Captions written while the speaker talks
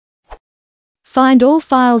Find all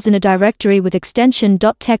files in a directory with extension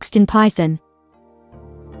 .txt in Python.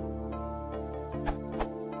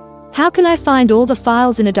 How can I find all the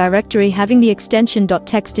files in a directory having the extension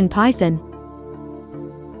 .txt in Python?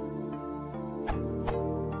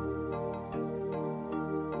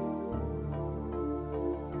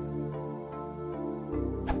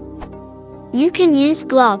 You can use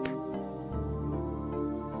glob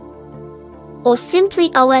or simply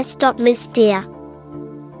os.list_dir.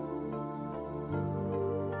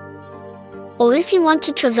 Or if you want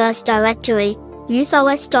to traverse directory, use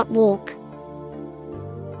os.walk.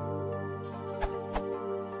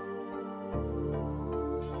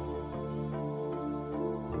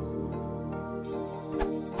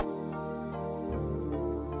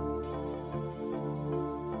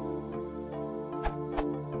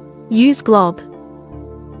 Use glob.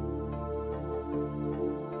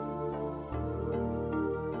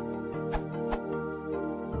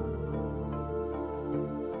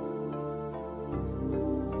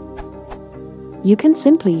 You can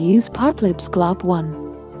simply use Partlib's glob1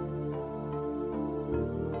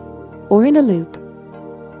 or in a loop.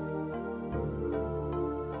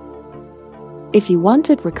 If you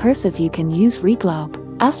wanted recursive, you can use reglob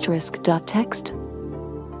 *.txt.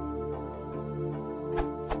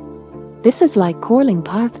 This is like calling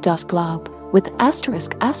parth.glob with ***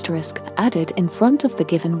 added in front of the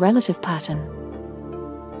given relative pattern.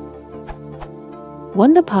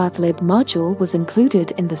 The Pathlib module was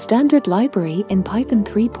included in the standard library in Python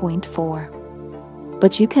 3.4.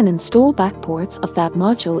 But you can install backports of that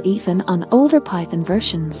module even on older Python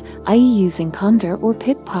versions, i.e. using conda or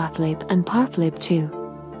pip pathlib and pathlib 2.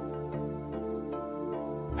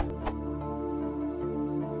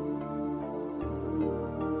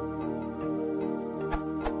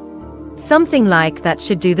 Something like that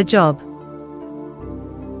should do the job.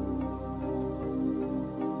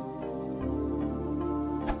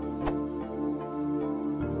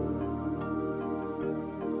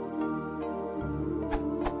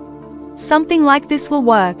 Something like this will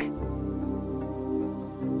work. If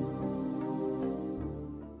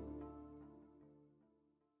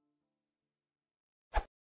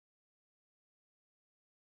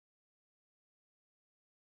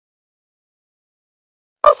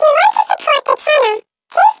you want to support the channel,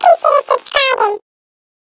 please consider